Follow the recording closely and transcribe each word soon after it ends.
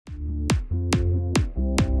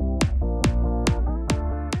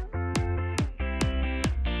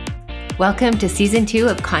Welcome to Season 2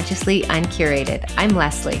 of Consciously Uncurated. I'm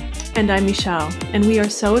Lesley. And I'm Michelle, and we are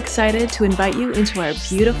so excited to invite you into our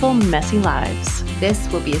beautiful, messy lives. This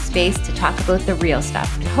will be a space to talk about the real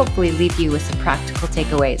stuff and hopefully leave you with some practical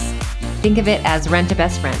takeaways. Think of it as rent a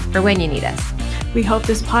best friend for when you need us. We hope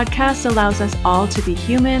this podcast allows us all to be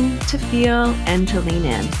human, to feel, and to lean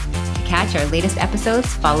in. To catch our latest episodes,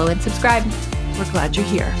 follow and subscribe. We're glad you're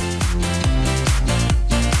here.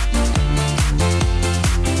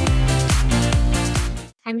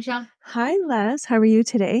 Hi, Michelle. Hi, Les. How are you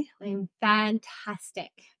today? I'm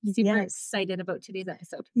fantastic. Super excited about today's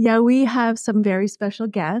episode. Yeah, we have some very special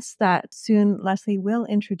guests that soon Lesley will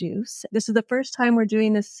introduce. This is the first time we're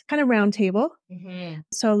doing this kind of round table. Mm-hmm.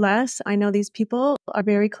 So Les, I know these people are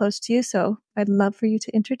very close to you, so I'd love for you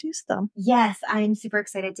to introduce them. Yes, I'm super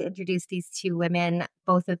excited to introduce these two women.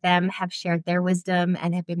 Both of them have shared their wisdom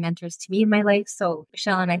and have been mentors to me in my life. So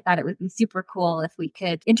Michelle and I thought it would be super cool if we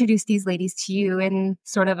could introduce these ladies to you in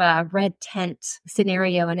sort of a red tent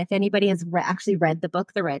scenario. And if anybody has actually read the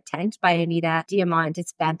book, The Red Tent by Anita Diamant,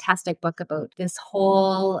 it's a fantastic book about this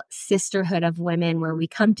whole sisterhood of women where we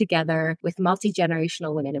come together with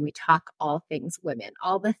multi-generational women and we talk all things women,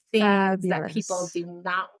 all the things that people do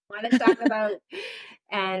not want to talk about.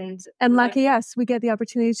 And lucky us, we get the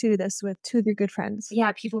opportunity to do this with two of your good friends.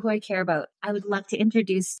 Yeah, people who I care about. I would love to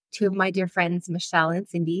introduce two of my dear friends, Michelle and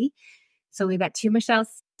Cindy. So we've got two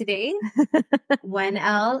Michelles today, one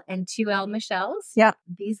L and two L Michelles. Yeah.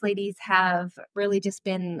 These ladies have really just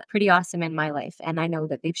been pretty awesome in my life. And I know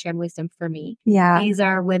that they've shared wisdom for me. Yeah. These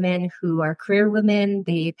are women who are career women.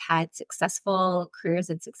 They've had successful careers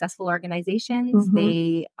in successful organizations. Mm-hmm.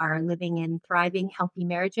 They are living in thriving, healthy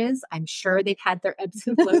marriages. I'm sure they've had their ebbs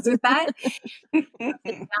and flows with that.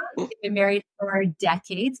 They've been married for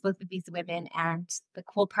decades, both of these women. And the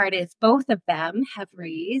cool part is both of them have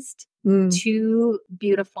raised two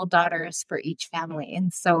beautiful daughters for each family.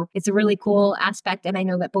 And so it's a really cool aspect. And I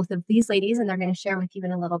know that both of these ladies, and they're going to share with you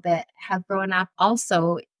in a little bit, have grown up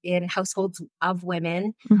also in households of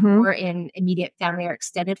women or in immediate family or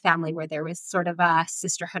extended family where there was sort of a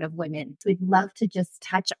sisterhood of women. So we'd love to just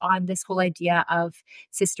touch on this whole idea of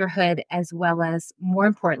sisterhood as well as, more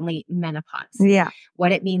importantly, menopause. Yeah.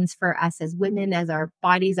 What it means for us as women, as our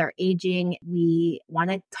bodies are aging. We want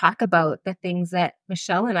to talk about the things that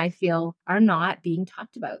Michelle and I feel are not being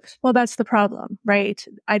talked about. Well, that's the problem, right?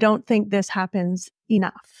 I don't think this happens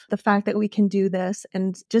enough. The fact that we can do this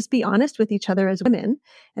and just be honest with each other as women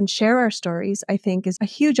and share our stories, I think is a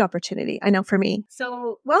huge opportunity. I know for me.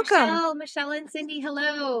 So welcome. Michelle and Cindy.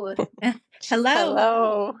 Hello.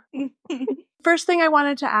 Hello. First thing I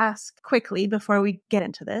wanted to ask quickly before we get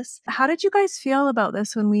into this, how did you guys feel about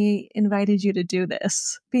this when we invited you to do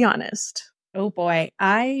this? Be honest. Oh boy.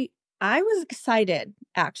 I was excited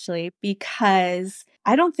actually, because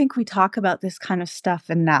I don't think we talk about this kind of stuff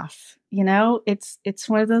enough. You know, it's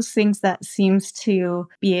one of those things that seems to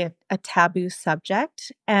be a taboo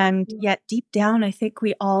subject. And yet deep down, I think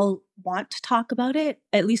we all want to talk about it.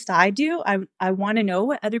 At least I do. I want to know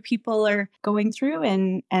what other people are going through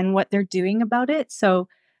and what they're doing about it. So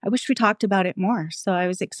I wish we talked about it more. So I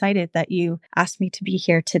was excited that you asked me to be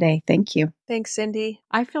here today. Thank you. Thanks, Cindy.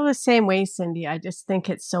 I feel the same way, Cindy. I just think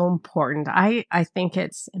it's so important. I think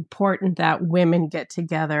it's important that women get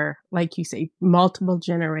together, like you say, multiple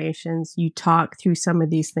generations. You talk through some of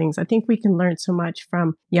these things. I think we can learn so much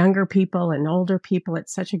from younger people and older people.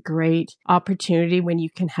 It's such a great opportunity when you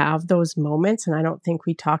can have those moments. And I don't think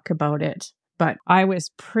we talk about it. But I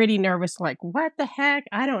was pretty nervous, like, what the heck?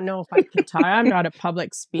 I don't know if I can talk. I'm not a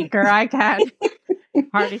public speaker. I can't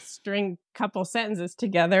hardly string a couple sentences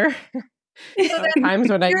together.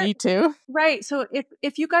 Sometimes when I need to. Right. So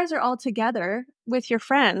if you guys are all together with your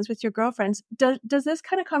friends, with your girlfriends, does this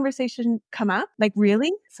kind of conversation come up? Like,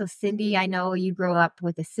 really? So Cindy, I know you grew up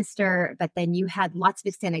with a sister, but then you had lots of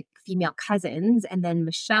extended female cousins. And then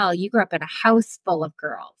Michelle, you grew up in a house full of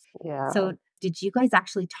girls. Yeah. So did you guys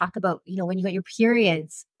actually talk about, when you got your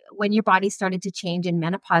periods, when your body started to change in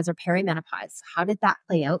menopause or perimenopause? How did that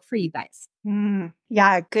play out for you guys?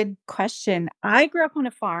 Yeah, good question. I grew up on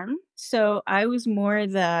a farm, so I was more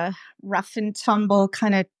the rough and tumble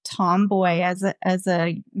kind of tomboy as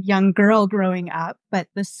a young girl growing up, but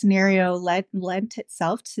the scenario lent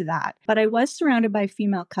itself to that. But I was surrounded by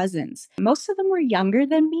female cousins. Most of them were younger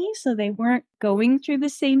than me, so they weren't going through the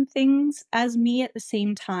same things as me at the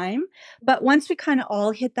same time. But once we kind of all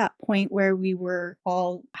hit that point where we were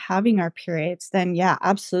all having our periods, then yeah,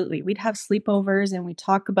 absolutely. We'd have sleepovers and we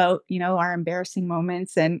talk about, our embarrassing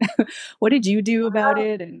moments and what did you do about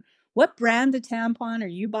it? And what brand of tampon are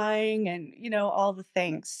you buying? And, all the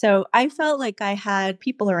things. So I felt like I had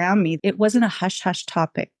people around me. It wasn't a hush hush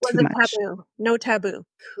topic too Wasn't much. taboo. No taboo.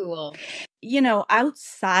 Cool.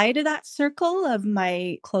 Outside of that circle of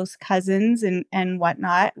my close cousins and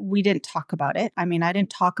whatnot, we didn't talk about it. I mean, I didn't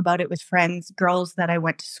talk about it with friends, girls that I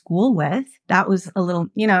went to school with. That was a little,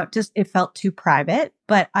 just it felt too private,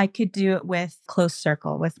 but I could do it with close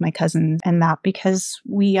circle with my cousins and that because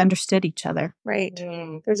we understood each other. Right.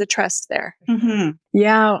 There's a trust there. Mm-hmm.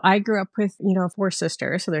 Yeah, I grew up with, 4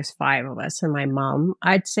 sisters. So there's 5 of us and my mom.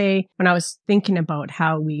 I'd say when I was thinking about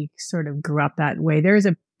how we sort of grew up that way, there's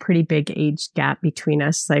a pretty big age gap between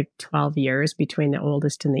us, like 12 years between the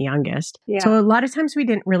oldest and the youngest. Yeah. So a lot of times we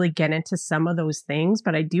didn't really get into some of those things,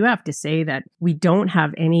 but I do have to say that we don't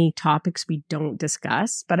have any topics we don't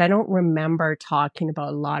discuss, but I don't remember talking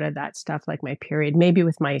about a lot of that stuff like my period. Maybe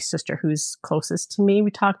with my sister who's closest to me, we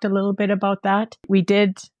talked a little bit about that. We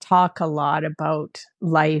did talk a lot about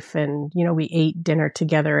life and, we ate dinner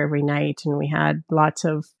together every night and we had lots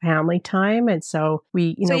of family time. And so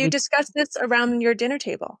we, So you discussed this around your dinner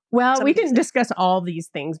table? Well, we didn't discuss all these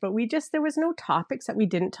things, but there was no topics that we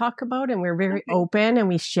didn't talk about. And we were very open and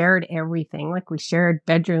we shared everything. Like we shared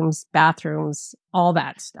bedrooms, bathrooms, all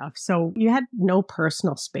that stuff. So you had no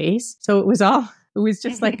personal space. So it was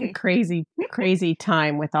just like a crazy, crazy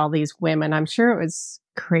time with all these women. I'm sure it was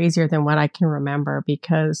crazier than what I can remember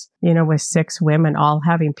because, with 6 women all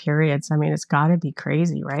having periods, I mean, it's got to be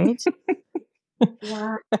crazy, right?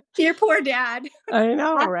 Yeah. Your poor dad. I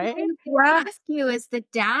know, right? I want to ask you is the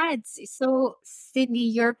dads. So Cindy,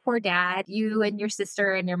 your poor dad, you and your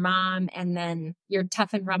sister and your mom, and then your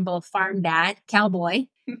tough and rumble farm dad, cowboy.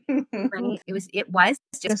 Right? It was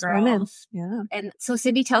just girls. Women. Yeah. And so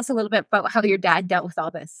Cindy, tell us a little bit about how your dad dealt with all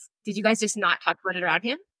this. Did you guys just not talk about it around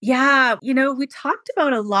him? Yeah, we talked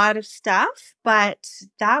about a lot of stuff, but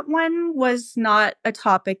that one was not a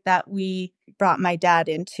topic that we brought my dad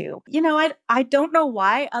into. I don't know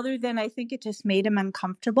why, other than I think it just made him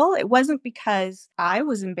uncomfortable. It wasn't because I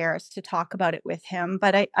was embarrassed to talk about it with him,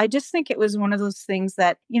 but I just think it was one of those things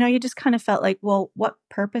that, you just kind of felt like, well, what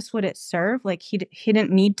purpose would it serve? Like he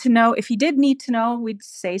didn't need to know. If he did need to know, we'd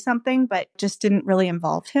say something, but just didn't really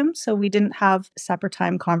involve him. So we didn't have separate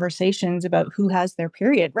time conversations about who has their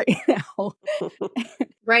period right now.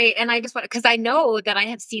 Right. And I just want, because I know that I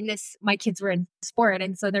have seen this, my kids were in sport.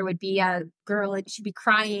 And so there would be a girl and she'd be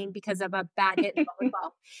crying because of a bad hit in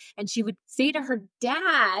volleyball. And she would say to her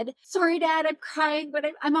dad, sorry, Dad, I'm crying, but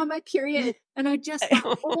I'm on my period. And I just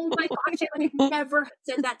thought, oh my gosh, I would never have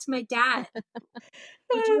said that to my dad.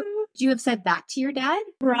 Would you have said that to your dad?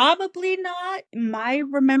 Probably not. My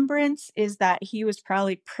remembrance is that he was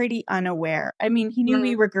probably pretty unaware. I mean, he knew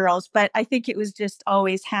we were girls, but I think it was just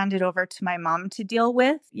always handed over to my mom to deal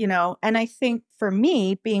with, and I think for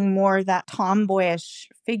me, being more that tomboyish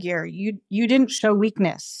figure, you didn't show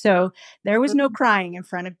weakness. So there was no crying in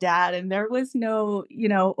front of dad and there was no,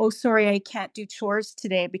 oh, sorry, I can't do chores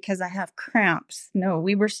today because I have cramps. No,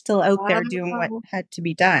 we were still out there doing what had to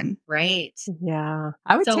be done. Right. Yeah.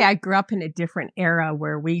 I would say I grew up in a different era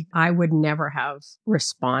where I would never have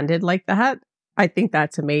responded like that. I think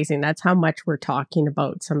that's amazing. That's how much we're talking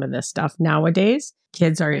about some of this stuff nowadays.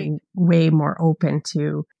 Kids are way more open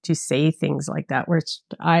to say things like that. Which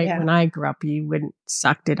when I grew up, you wouldn't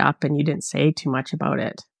sucked it up and you didn't say too much about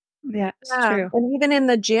it. Yeah, it's true. And even in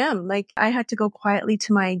the gym, like I had to go quietly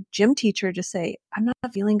to my gym teacher to say, I'm not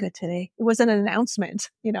feeling good today. It wasn't an announcement,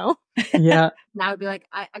 Yeah. Now I'd be like,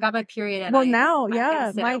 I got my period. And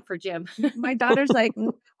my for gym. My daughter's like,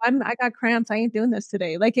 I got cramps. I ain't doing this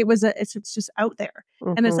today. Like it's just out there.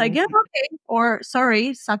 Mm-hmm. And it's like, yeah, okay. Or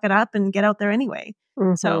sorry, suck it up and get out there anyway.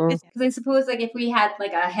 Mm-hmm. So because I suppose like if we had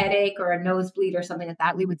like a headache or a nosebleed or something like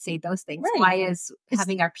that, we would say those things. Right. Why is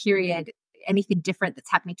having our period anything different that's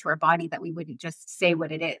happening to our body that we wouldn't just say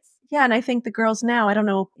what it is? Yeah. And I think the girls now, I don't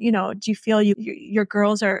know, do you feel your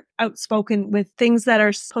girls are outspoken with things that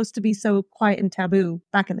are supposed to be so quiet and taboo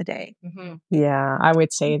back in the day? Mm-hmm. Yeah, I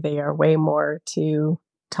would say they are way more to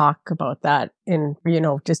talk about that in,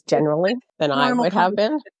 just generally than I would have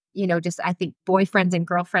been. Just I think boyfriends and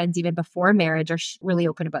girlfriends, even before marriage, are really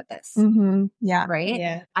open about this. Mm-hmm. Yeah. Right?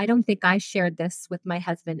 Yeah. I don't think I shared this with my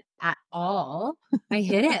husband at all. I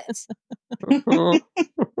hid it.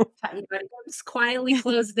 Just quietly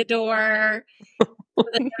close the door.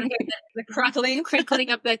 The crinkling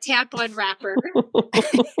of the tampon wrapper.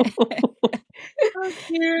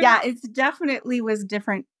 Yeah, it definitely was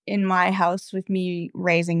different in my house with me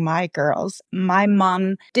raising my girls. My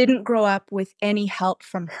mom didn't grow up with any help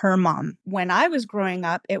from her mom. When I was growing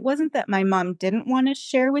up, it wasn't that my mom didn't want to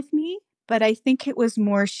share with me, but I think it was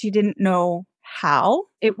more she didn't know how.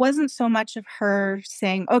 It wasn't so much of her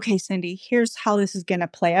saying, okay, Cindy, here's how this is going to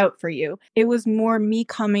play out for you. It was more me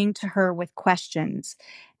coming to her with questions.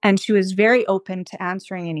 And she was very open to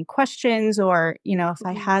answering any questions, or, if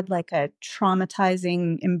I had like a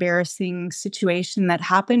traumatizing, embarrassing situation that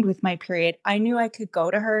happened with my period, I knew I could go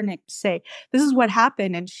to her and say, this is what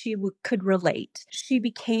happened. And she could relate. She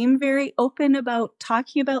became very open about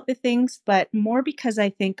talking about the things, but more because I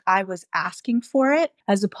think I was asking for it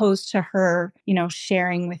as opposed to her,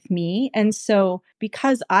 sharing with me. And so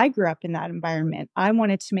because I grew up in that environment, I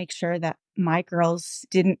wanted to make sure that my girls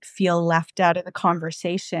didn't feel left out of the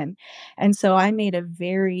conversation. And so I made a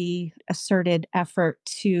very asserted effort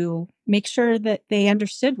to make sure that they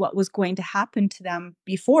understood what was going to happen to them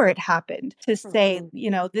before it happened, to say,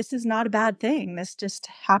 this is not a bad thing. This just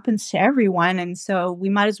happens to everyone. And so we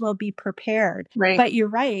might as well be prepared. Right. But you're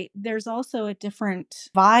right. There's also a different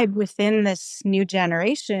vibe within this new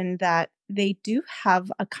generation that they do have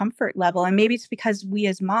a comfort level. And maybe it's because we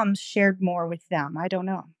as moms shared more with them. I don't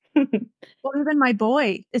know. Well, even my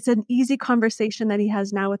boy, it's an easy conversation that he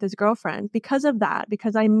has now with his girlfriend because of that,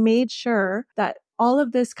 because I made sure that all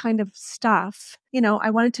of this kind of stuff, I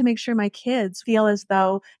wanted to make sure my kids feel as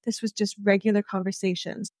though this was just regular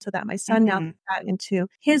conversations so that my son now got into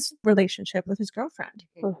his relationship with his girlfriend.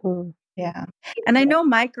 Yeah. And I know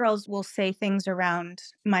my girls will say things around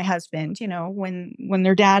my husband, when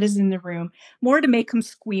their dad is in the room, more to make him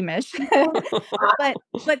squeamish.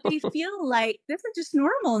 but they feel like this is just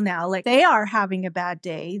normal now. Like they are having a bad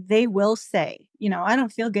day. They will say, I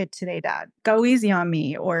don't feel good today, Dad. Go easy on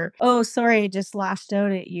me. Or, oh, sorry, I just lashed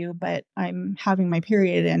out at you, but I'm having my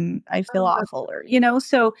period and I feel awful. Or,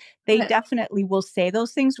 so they definitely will say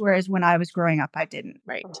those things. Whereas when I was growing up, I didn't.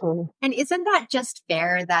 Right. And isn't that just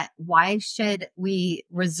fair that why should we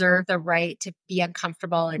reserve the right to be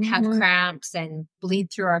uncomfortable and have cramps and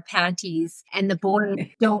bleed through our panties and the boys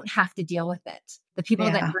don't have to deal with it? The people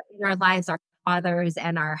that are in our lives are fathers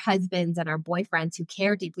and our husbands and our boyfriends who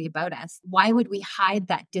care deeply about us. Why would we hide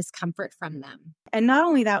that discomfort from them? And not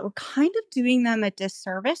only that, we're kind of doing them a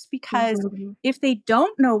disservice because if they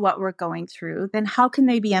don't know what we're going through, then how can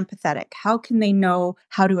they be empathetic? How can they know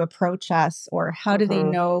how to approach us, or how do they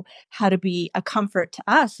know how to be a comfort to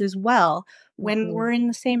us as well when we're in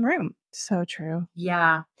the same room? So true.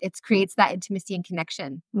 Yeah, it creates that intimacy and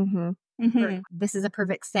connection. This is a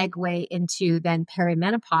perfect segue into then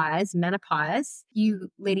perimenopause, menopause.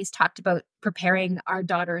 You ladies talked about preparing our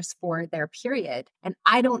daughters for their period. And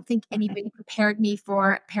I don't think anybody prepared me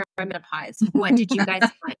for perimenopause. What did you guys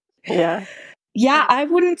find? Yeah, I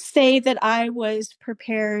wouldn't say that I was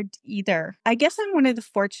prepared either. I guess I'm one of the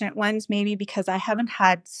fortunate ones, maybe because I haven't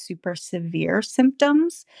had super severe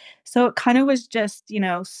symptoms. So it kind of was just,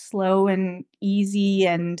 slow and easy.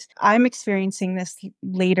 And I'm experiencing this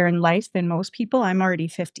later in life than most people. I'm already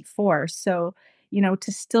 54. So,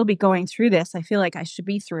 to still be going through this, I feel like I should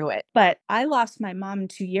be through it. But I lost my mom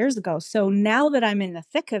 2 years ago. So now that I'm in the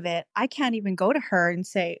thick of it, I can't even go to her and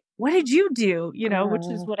say, what did you do? Which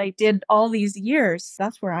is what I did all these years.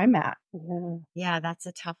 That's where I'm at. Yeah, that's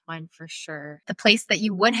a tough one for sure. The place that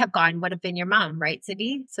you would have gone would have been your mom, right,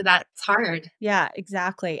 Cindy? So that's hard. Yeah,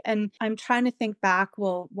 exactly. And I'm trying to think back,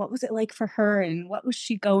 well, what was it like for her and what was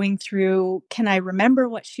she going through? Can I remember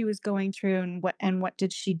what she was going through and what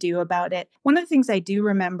did she do about it? One of the things I do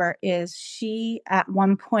remember is she at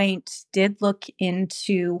one point did look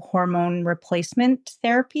into hormone replacement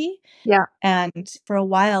therapy. Yeah. And for a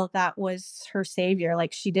while, that was her savior.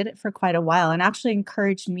 Like she did it for quite a while and actually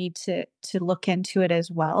encouraged me to look into it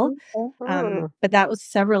as well. But that was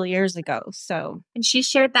several years ago. So, and she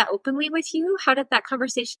shared that openly with you. How did that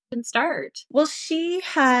conversation start? Well,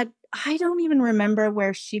 I don't even remember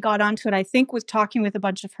where she got onto it. I think was talking with a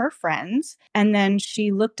bunch of her friends. And then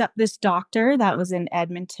she looked up this doctor that was in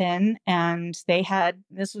Edmonton, and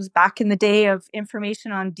this was back in the day of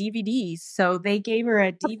information on DVDs. So they gave her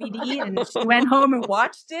a DVD and she went home and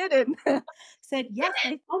watched it and said, yes.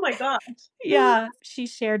 Oh my gosh. Yeah. She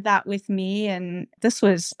shared that with me. And this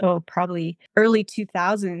was, probably early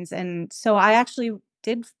 2000s. And so I actually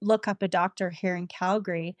did look up a doctor here in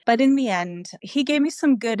Calgary, but in the end, he gave me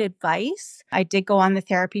some good advice. I did go on the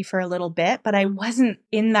therapy for a little bit, but I wasn't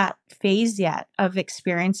in that phase yet of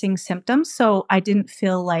experiencing symptoms. So I didn't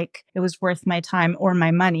feel like it was worth my time or my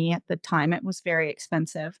money at the time. It was very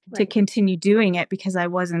expensive to continue doing it because I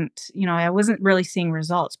wasn't really seeing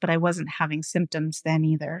results, but I wasn't having symptoms then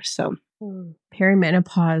either. So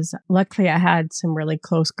perimenopause. Luckily, I had some really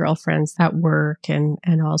close girlfriends at work and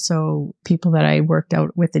also people that I worked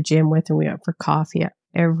out with the gym with, and we went for coffee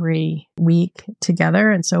every week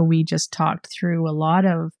together. And so we just talked through a lot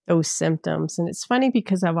of those symptoms. And it's funny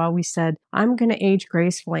because I've always said, I'm going to age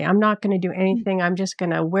gracefully. I'm not going to do anything. I'm just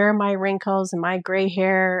going to wear my wrinkles and my gray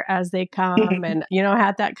hair as they come. And,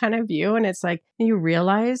 had that kind of view. And it's like, you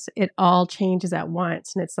realize it all changes at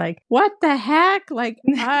once. And it's like, what the heck? Like,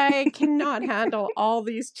 I cannot handle all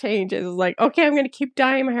these changes. Like, okay, I'm going to keep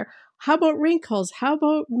dyeing my hair. How about wrinkles? How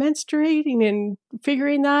about menstruating and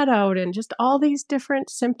figuring that out? And just all these different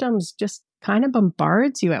symptoms just kind of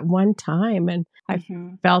bombards you at one time. And I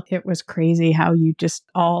felt it was crazy how you just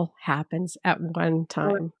all happens at one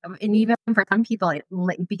time. And even for some people, it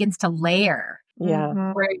begins to layer.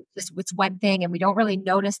 Yeah. Where it's one thing and we don't really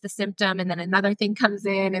notice the symptom, and then another thing comes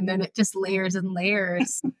in and then it just layers and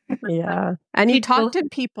layers. Yeah. And you talk to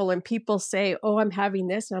people and people say, oh, I'm having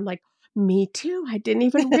this. And I'm like, me too. I didn't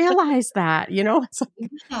even realize that. It's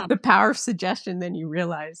like the power of suggestion. Then you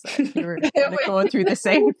realize that you're kind of going through the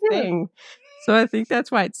same thing. So I think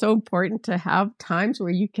that's why it's so important to have times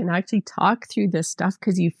where you can actually talk through this stuff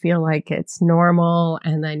because you feel like it's normal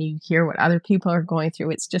and then you hear what other people are going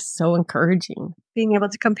through. It's just so encouraging. Being able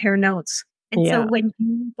to compare notes. And so when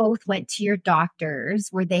you both went to your doctors,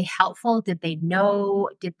 were they helpful? Did they know?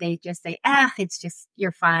 Did they just say, it's just,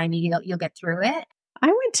 you're fine. You'll get through it? I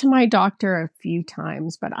went to my doctor a few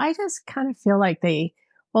times, but I just kind of feel like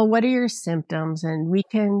what are your symptoms? And we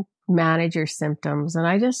can manage your symptoms. And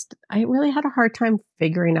I really had a hard time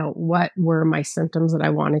figuring out what were my symptoms that I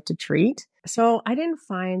wanted to treat. So I didn't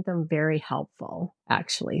find them very helpful,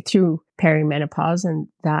 actually, through perimenopause and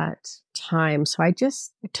that time. So I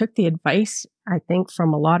just took the advice, I think,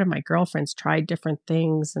 from a lot of my girlfriends, tried different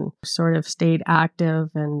things and sort of stayed active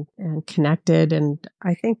and connected. And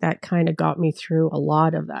I think that kind of got me through a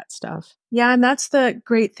lot of that stuff. Yeah. And that's the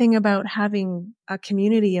great thing about having a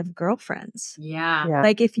community of girlfriends. Yeah.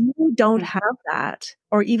 Like if you don't have that,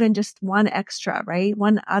 or even just one extra, right?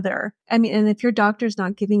 One other. I mean, and if your doctor's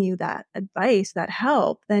not giving you that advice, that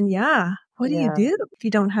help, then what do you do if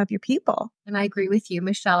you don't have your people? And I agree with you,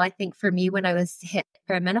 Michelle. I think for me, when I was hit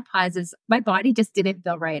perimenopause, my body just didn't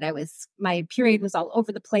feel right. My period was all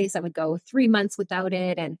over the place. I would go 3 months without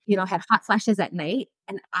it and, had hot flashes at night.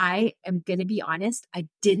 And I am going to be honest, I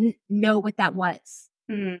didn't know what that was.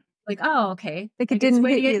 Like, oh, okay. Like it didn't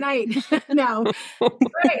hit you at night. No.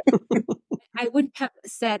 Right. I wouldn't have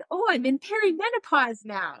said, oh, I'm in perimenopause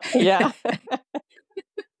now. Yeah.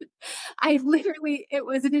 It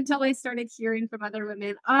wasn't until I started hearing from other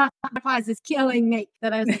women, menopause is killing me,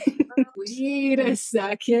 that I was like, wait a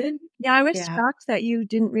second. Yeah, I was shocked that you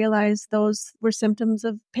didn't realize those were symptoms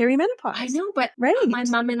of perimenopause. I know, but my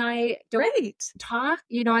mom and I don't talk.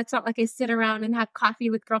 It's not like I sit around and have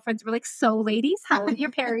coffee with girlfriends. We're like, so ladies, how are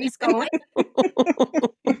your peris going?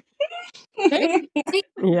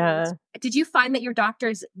 Yeah. Did you find that your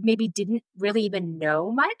doctors maybe didn't really even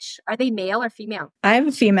know much? Are they male or female? I have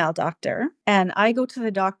a female doctor and I go to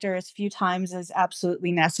the doctor as few times as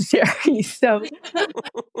absolutely necessary.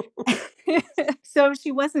 So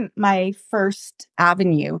she wasn't my first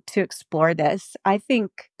avenue to explore this. I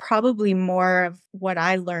think probably more of what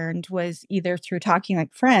I learned was either through talking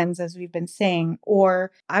like friends, as we've been saying,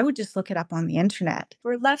 or I would just look it up on the internet.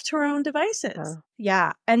 We're left to our own devices.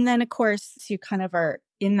 Yeah. And then, of course, you kind of are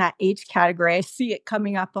in that age category. I see it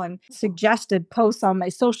coming up on suggested posts on my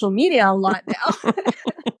social media a lot now.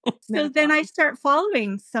 So then I start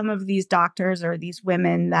following some of these doctors or these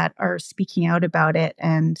women that are speaking out about it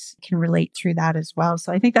and can relate through that as well.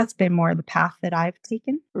 So I think that's been more the path that I've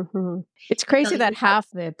taken. It's crazy that half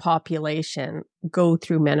the population go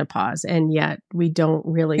through menopause, and yet we don't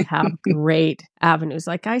really have great avenues.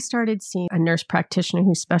 Like I started seeing a nurse practitioner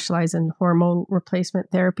who specializes in hormone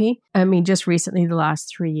replacement therapy. I mean, just recently, the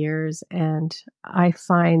last 3 years, and I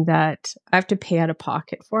find that I have to pay out of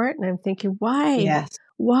pocket for it. And I'm thinking, why? Yes.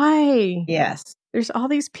 Why? Yes. There's all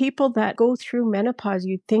these people that go through menopause.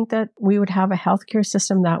 You'd think that we would have a healthcare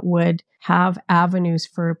system that would have avenues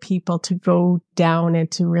for people to go down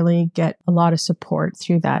and to really get a lot of support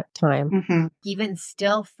through that time. Even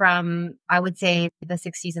still from, I would say, the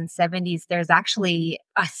 60s and 70s, there's actually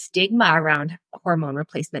a stigma around hormone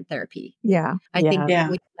replacement therapy. Yeah. I think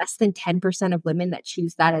less than 10% of women that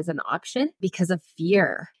choose that as an option because of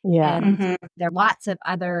fear. Yeah. And there are lots of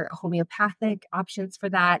other homeopathic options for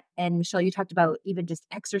that. And Michelle, you talked about even just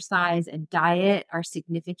exercise and diet are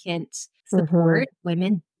significant support.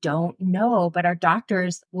 Women don't know, but our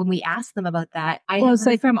doctors, when we ask them about that, I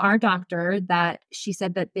heard from our doctor that she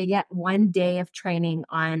said that they get 1 day of training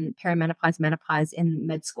on perimenopause, menopause in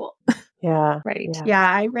med school. Yeah. Right. Yeah,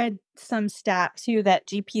 I read some stat too that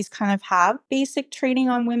GPs kind of have basic training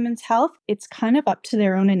on women's health. It's kind of up to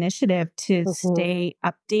their own initiative to stay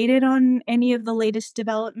updated on any of the latest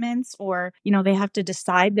developments, or, they have to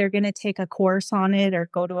decide they're going to take a course on it or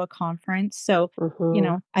go to a conference. So,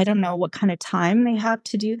 I don't know what kind of time they have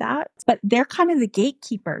to do that, but they're kind of the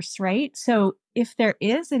gatekeepers, right? So if there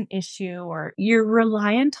is an issue or you're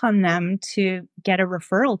reliant on them to get a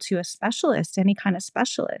referral to a specialist, any kind of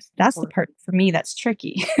specialist, that's the part for me that's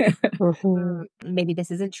tricky. Maybe this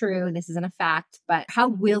isn't true, this isn't a fact, but how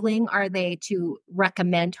willing are they to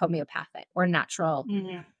recommend homeopathic or natural?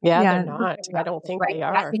 Yeah, Yeah. they're not. I don't think Right. they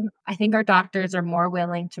are. I think our doctors are more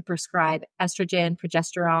willing to prescribe estrogen,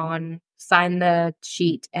 progesterone, sign the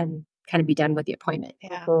sheet, and kind of be done with the appointment.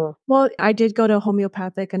 Yeah. Well, I did go to a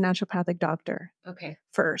naturopathic doctor Okay.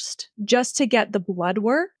 first. Just to get the blood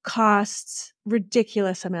work costs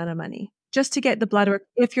ridiculous amount of money. Just to get the blood work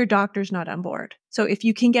if your doctor's not on board. So if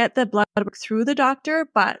you can get the blood work through the doctor,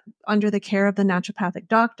 but under the care of the naturopathic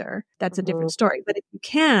doctor, that's a different story. But if you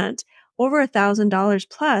can't, over $1,000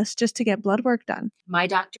 plus just to get blood work done. My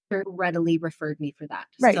doctor readily referred me for that.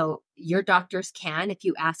 Right. So your doctors can, if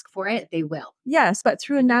you ask for it, they will. Yes, but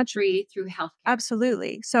through a natural, Through health.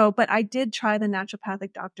 absolutely. So, but I did try the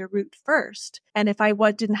naturopathic doctor route first. And if I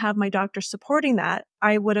didn't have my doctor supporting that,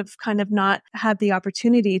 I would have kind of not had the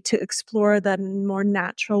opportunity to explore the more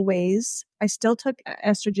natural ways. I still took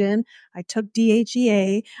estrogen, I took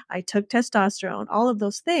DHEA, I took testosterone, all of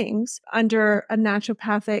those things under a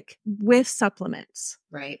naturopathic with supplements.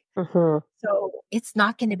 Right. So it's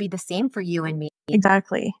not going to be the same for you and me.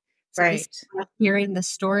 exactly. So just hearing the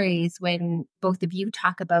stories when both of you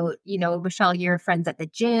talk about, Michelle, your friends at the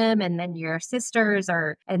gym, and then your sisters,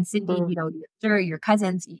 and Cindy, your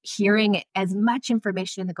cousins, hearing as much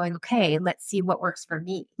information and going, okay, let's see what works for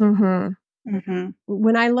me.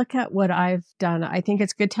 When I look at what I've done, I think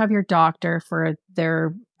it's good to have your doctor for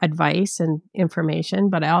their advice and information,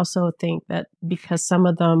 but I also think that because some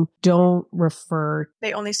of them don't refer,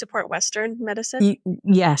 they only support Western medicine.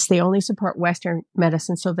 Yes, they only support Western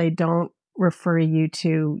medicine, so they don't refer you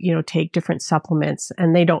to, take different supplements,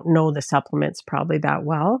 and they don't know the supplements probably that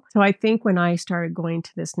well. So I think when I started going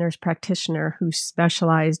to this nurse practitioner who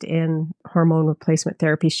specialized in hormone replacement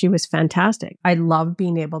therapy, she was fantastic. I loved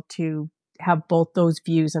being able to have both those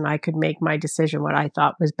views, and I could make my decision what I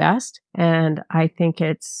thought was best. And I think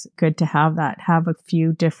it's good to have a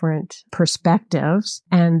few different perspectives,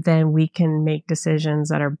 and then we can make decisions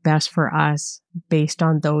that are best for us based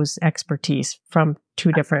on those expertise from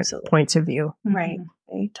two different points of view. Right.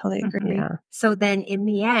 I totally agree. Yeah. So then in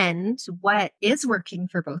the end, what is working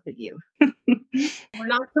for both of you? We're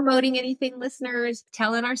not promoting anything, listeners,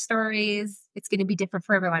 telling our stories. It's going to be different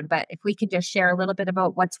for everyone. But if we could just share a little bit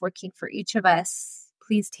about what's working for each of us,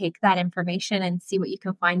 please take that information and see what you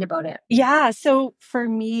can find about it. Yeah. So for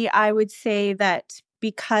me, I would say that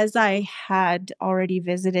because I had already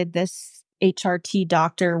visited this HRT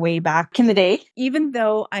doctor way back in the day, even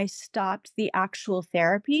though I stopped the actual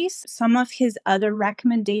therapies, some of his other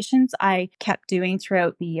recommendations I kept doing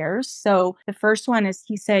throughout the years. So the first one is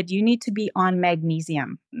he said, you need to be on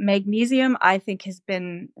magnesium. Magnesium, I think, has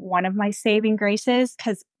been one of my saving graces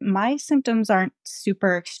because my symptoms aren't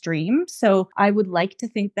super extreme. So I would like to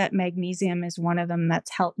think that magnesium is one of them that's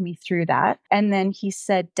helped me through that. And then he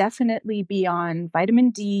said, definitely be on vitamin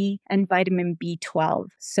D and vitamin B12.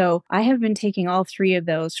 So I have been taking all three of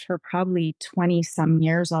those for probably 20 some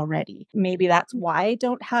years already. Maybe that's why I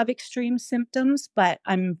don't have extreme symptoms, but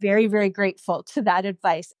I'm very, very grateful to that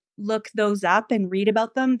advice. Look those up and read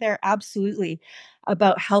about them. They're absolutely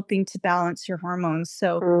about helping to balance your hormones.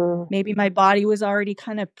 So maybe my body was already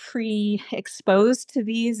kind of pre-exposed to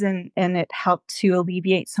these and it helped to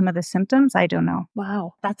alleviate some of the symptoms. I don't know.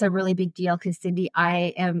 Wow. That's a really big deal because, Cindy,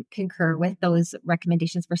 I concur with those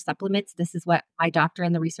recommendations for supplements. This is what my doctor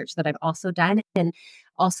and the research that I've also done. And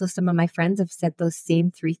also some of my friends have said those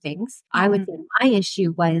same three things. I would say my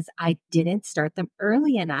issue was I didn't start them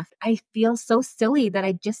early enough. I feel so silly that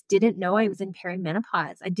I just didn't know I was in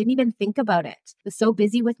perimenopause. I didn't even think about it. I was so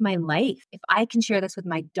busy with my life. If I can share this with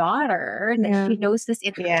my daughter, that she knows this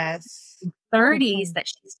in her 30s, that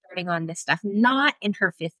she's starting on this stuff, not in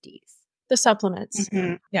her 50s. The supplements.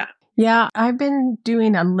 Yeah. Yeah, I've been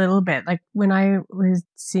doing a little bit. Like when I would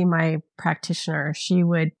see my practitioner,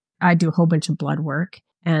 I do a whole bunch of blood work,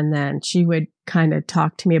 and then she would kind of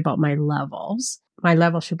talk to me about my levels. My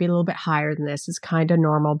level should be a little bit higher than this. It's kind of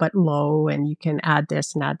normal, but low, and you can add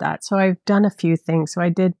this and add that. So I've done a few things. So I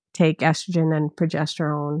did take estrogen and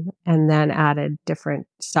progesterone and then added different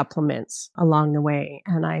supplements along the way.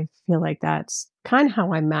 And I feel like that's kind of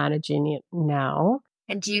how I'm managing it now.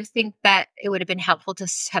 And do you think that it would have been helpful to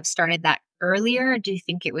have started that earlier? Or do you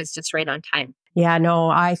think it was just right on time? Yeah, no,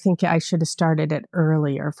 I think I should have started it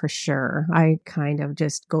earlier for sure. I kind of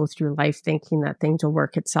just go through life thinking that things will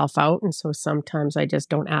work itself out. And so sometimes I just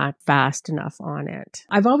don't act fast enough on it.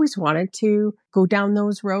 I've always wanted to go down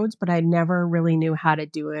those roads, but I never really knew how to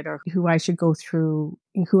do it or who I should go through,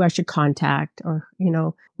 who I should contact, or,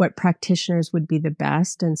 what practitioners would be the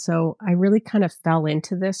best. And so I really kind of fell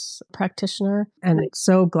into this practitioner, and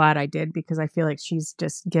so glad I did, because I feel like she's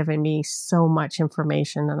just given me so much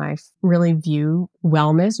information, and I really view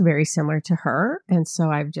wellness very similar to her. And so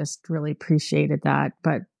I've just really appreciated that.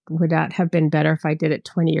 But would that have been better if I did it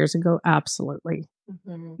 20 years ago? Absolutely.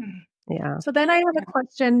 Mm-hmm. Yeah. So then I have a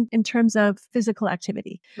question in terms of physical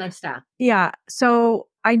activity. Lifestyle. Yeah. So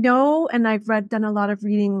I know, and I've done a lot of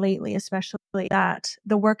reading lately, especially that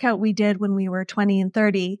the workout we did when we were 20 and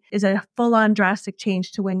 30 is a full on drastic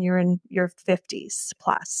change to when you're in your 50s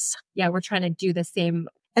plus. Yeah. We're trying to do the same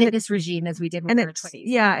fitness regime as we did when we were 20s.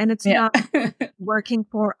 Yeah. And it's not working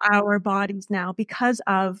for our bodies now because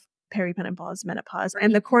of perimenopause, menopause,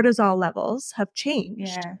 and the cortisol levels have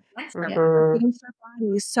changed. Yeah. Changed our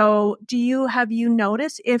bodies. So have you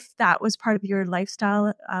noticed if that was part of your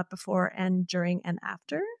lifestyle before and during and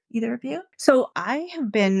after, either of you? So I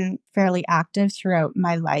have been fairly active throughout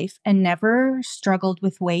my life and never struggled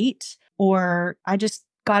with weight, or I just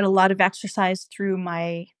got a lot of exercise through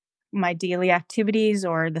my daily activities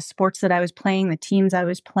or the sports that I was playing, the teams I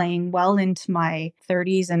was playing, well into my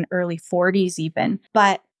 30s and early 40s even.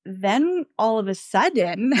 But then all of a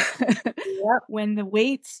sudden, when the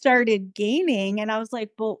weight started gaining, and I was like,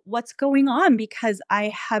 well, what's going on? Because I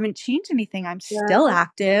haven't changed anything. I'm still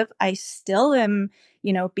active. I still am,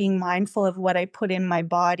 being mindful of what I put in my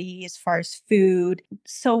body as far as food.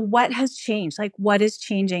 So what has changed? Like, what is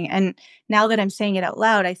changing? And now that I'm saying it out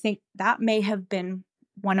loud, I think that may have been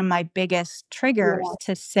one of my biggest triggers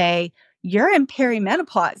to say, you're in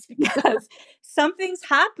perimenopause, because something's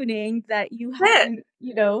happening that you hadn't,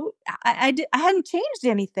 I hadn't changed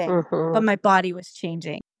anything, but my body was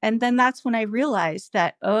changing. And then that's when I realized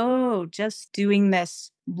that, just doing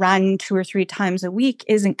this run 2 or 3 times a week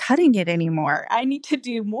isn't cutting it anymore. I need to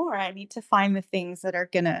do more. I need to find the things that are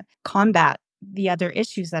going to combat the other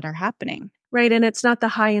issues that are happening. Right. And it's not the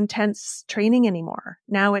high intense training anymore.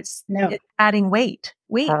 Now it's adding weights.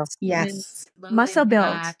 Yes. Muscle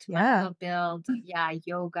build. Muscle build. Yeah.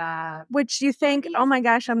 Yoga. Which you think, oh my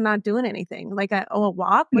gosh, I'm not doing anything. Like a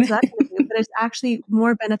walk, what's that going to do? But it's actually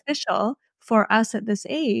more beneficial for us at this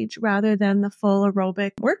age rather than the full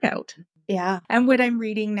aerobic workout. Yeah. And what I'm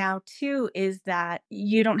reading now too is that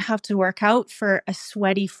you don't have to work out for a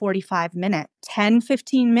sweaty 45 minutes, 10,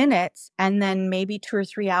 15 minutes, and then maybe 2 or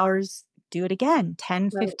 3 hours. Do it again,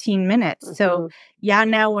 10, 15 minutes. So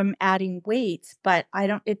now I'm adding weights, but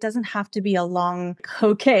it doesn't have to be a long,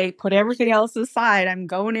 put everything else aside. I'm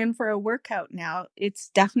going in for a workout now. It's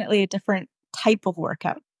definitely a different type of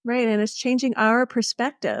workout. Right. And it's changing our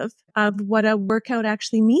perspective of what a workout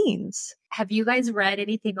actually means. Have you guys read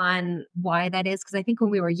anything on why that is? Because I think when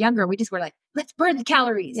we were younger, we just were like, let's burn the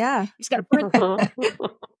calories. Yeah. We just got to burn them.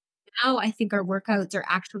 Now I think our workouts are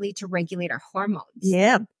actually to regulate our hormones.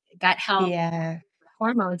 Yeah. Gut health,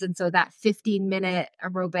 hormones. And so that 15-minute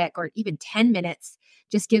aerobic or even 10 minutes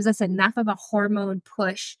just gives us enough of a hormone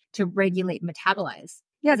push to regulate, metabolize.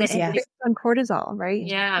 Yeah, because it's based on cortisol, right?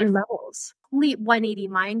 Yeah. Your levels. Complete 180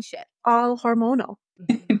 mind shift. All hormonal.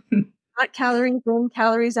 Not calories in,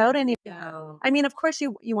 calories out anymore. No. I mean, of course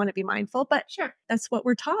you want to be mindful, but that's what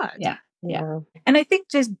we're taught. Yeah. And I think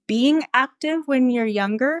just being active when you're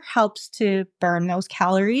younger helps to burn those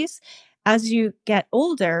calories. As you get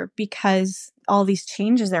older, because all these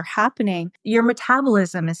changes are happening, your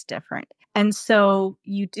metabolism is different. And so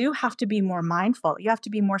you do have to be more mindful. You have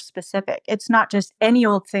to be more specific. It's not just any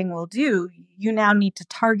old thing will do. You now need to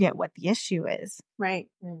target what the issue is. Right.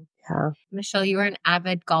 Yeah. Michelle, you are an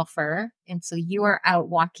avid golfer. And so you are out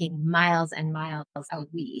walking miles and miles a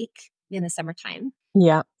week in the summertime.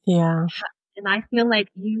 Yeah. Yeah. And I feel like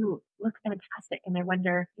you look fantastic. And I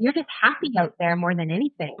wonder, you're just happy out there more than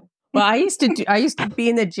anything. Well, I used to be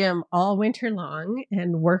in the gym all winter long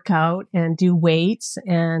and work out and do weights.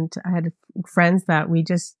 And I had friends that we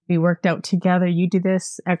worked out together. You do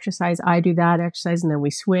this exercise, I do that exercise. And then we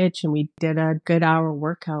switch and we did a good hour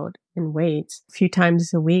workout in weights a few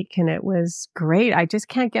times a week. And it was great. I just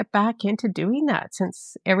can't get back into doing that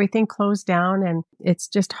since everything closed down, and it's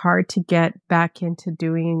just hard to get back into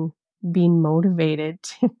being motivated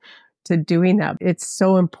to doing that. It's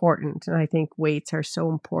so important. And I think weights are so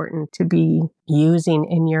important to be using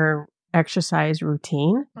in your exercise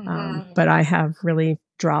routine. But I have really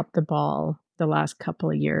dropped the ball the last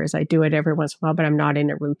couple of years. I do it every once in a while, but I'm not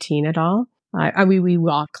in a routine at all. I mean, we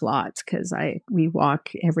walk lots because we walk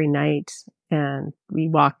every night, and we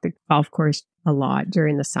walk the golf course a lot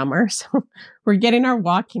during the summer. So we're getting our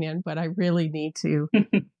walking in, but I really need to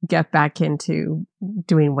get back into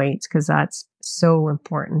doing weights because that's so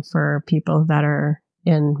important for people that are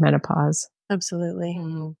in menopause. Absolutely.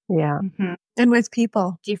 Yeah. Mm-hmm. And with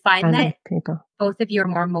people. Do you find And that with people. both of you are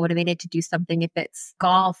more motivated to do something if it's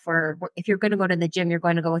golf, or if you're going to go to the gym, you're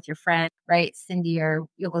going to go with your friend, right? Cindy, or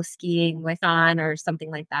you'll go skiing with Don or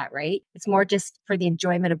something like that, right? It's more just for the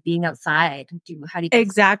enjoyment of being outside. How do you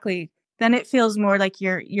Exactly. Then it feels more like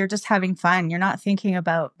you're just having fun. You're not thinking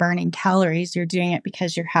about burning calories. You're doing it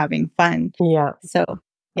because you're having fun. Yeah. So,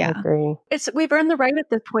 I yeah. agree. We've earned the right at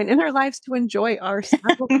this point in our lives to enjoy ourselves.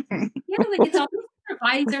 Yeah, like it's always our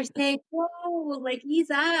bodies are saying, whoa, like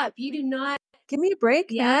ease up. You do not. Give me a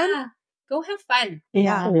break, man. Yeah. Go have fun.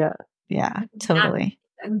 Yeah. Yeah. Yeah. Totally.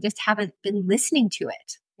 We just haven't been listening to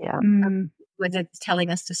it Yeah. when it's telling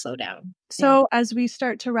us to slow down. So as we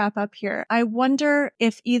start to wrap up here, I wonder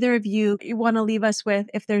if either of you want to leave us with,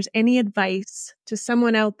 if there's any advice to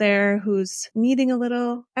someone out there who's needing a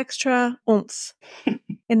little extra oomph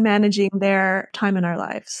in managing their time in our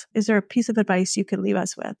lives. Is there a piece of advice you could leave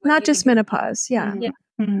us with? Not just menopause. Yeah. Yeah.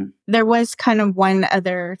 There was kind of one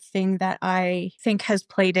other thing that I think has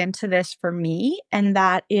played into this for me, and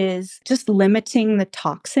that is just limiting the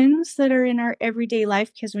toxins that are in our everyday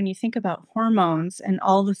life. Because when you think about hormones and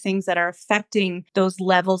all the things that are affecting those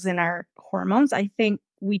levels in our hormones, I think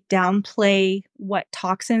we downplay what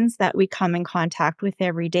toxins that we come in contact with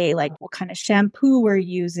every day, like what kind of shampoo we're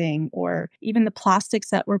using, or even the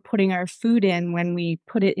plastics that we're putting our food in when we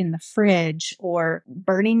put it in the fridge, or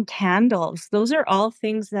burning candles. Those are all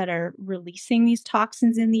things that are releasing these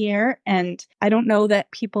toxins in the air. And I don't know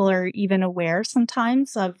that people are even aware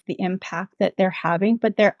sometimes of the impact that they're having,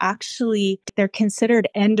 but they're considered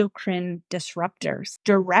endocrine disruptors,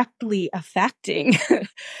 directly affecting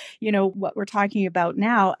what we're talking about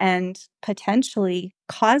now, and potentially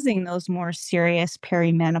causing those more serious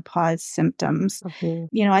perimenopause symptoms.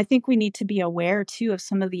 I think we need to be aware too of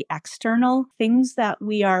some of the external things that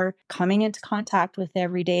we are coming into contact with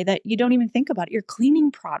every day that you don't even think about. Your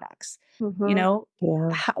cleaning products,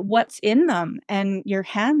 what's in them, and your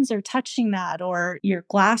hands are touching that, or your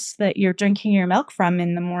glass that you're drinking your milk from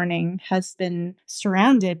in the morning has been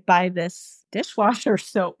surrounded by this dishwasher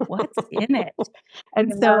soap. What's in it?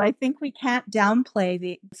 And so I think we can't downplay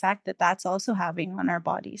the fact that that's also having on our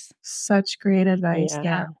bodies. Such great advice.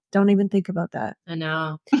 Yeah. Don't even think about that. I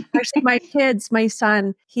know. Actually, my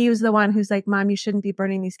son, he was the one who's like, Mom, you shouldn't be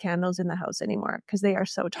burning these candles in the house anymore because they are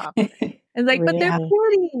so toxic. And like, but they're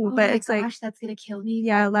pretty. Oh but my it's gosh, like, that's going to kill me.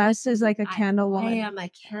 Yeah, Les is like a candle woman. I am a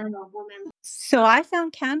candle woman. So I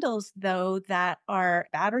found candles, though, that are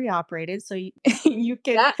battery operated. So you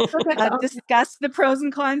can discuss the pros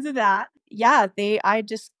and cons of that. Yeah, I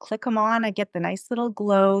just click them on. I get the nice little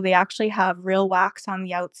glow. They actually have real wax on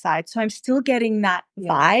the outside. So I'm still getting that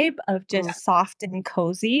vibe of just soft and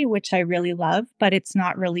cozy, which I really love, but it's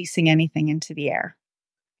not releasing anything into the air.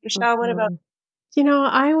 Michelle, what about?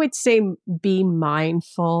 I would say be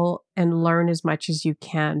mindful and learn as much as you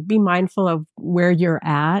can. Be mindful of where you're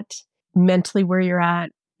at, mentally where you're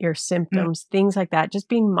at, your symptoms, things like that. Just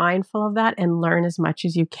being mindful of that and learn as much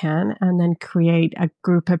as you can, and then create a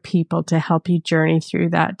group of people to help you journey through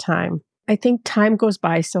that time. I think time goes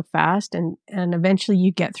by so fast, and eventually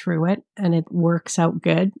you get through it and it works out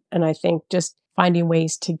good. And I think just finding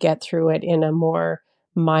ways to get through it in a more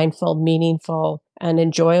mindful, meaningful, and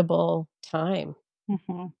enjoyable time.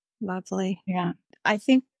 Lovely. Yeah. I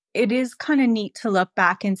think it is kind of neat to look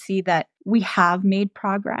back and see that we have made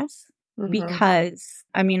progress because,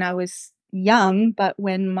 I was young, but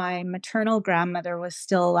when my maternal grandmother was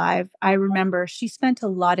still alive, I remember she spent a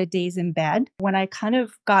lot of days in bed. When I kind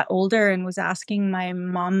of got older and was asking my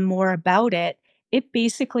mom more about it, it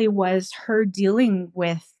basically was her dealing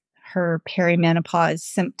with her perimenopause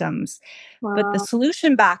symptoms. Wow. But the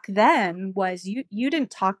solution back then was you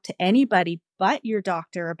didn't talk to anybody but your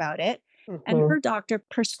doctor about it. And her doctor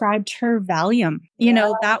prescribed her Valium.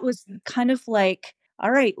 That was kind of like,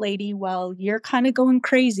 all right, lady, well, you're kind of going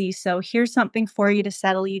crazy. So here's something for you to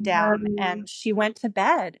settle you down. And she went to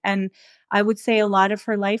bed. And I would say a lot of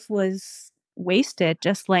her life was wasted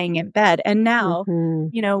just laying in bed. And now,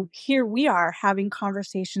 here we are having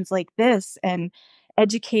conversations like this and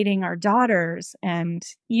educating our daughters, and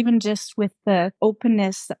even just with the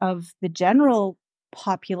openness of the general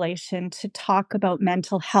population to talk about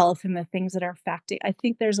mental health and the things that are affecting. I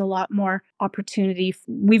think there's a lot more opportunity.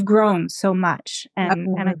 We've grown so much, and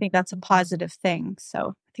I think that's a positive thing. So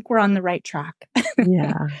I think we're on the right track.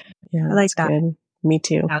 Yeah. Yeah. I like that's that. good. Me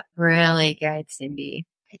too. That's really good, Cindy.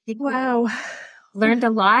 I think Wow. we learned a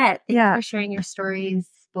lot. Thanks Yeah. for sharing your stories,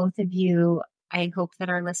 both of you. I hope that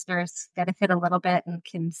our listeners benefit a little bit and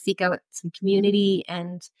can seek out some community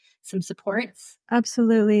and some supports.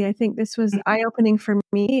 Absolutely. I think this was eye-opening for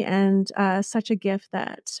me, and such a gift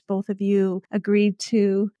that both of you agreed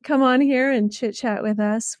to come on here and chit-chat with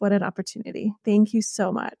us. What an opportunity. Thank you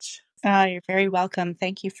so much. You're very welcome.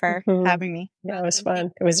 Thank you for having me. Yeah, it was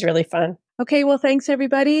fun. It was really fun. Okay, well, thanks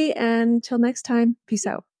everybody. And until next time, peace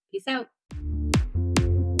out. Peace out.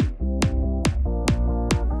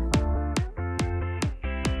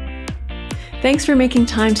 Thanks for making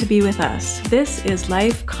time to be with us. This is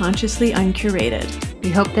Life Consciously Uncurated.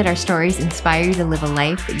 We hope that our stories inspire you to live a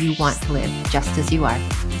life that you want to live just as you are.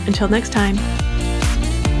 Until next time.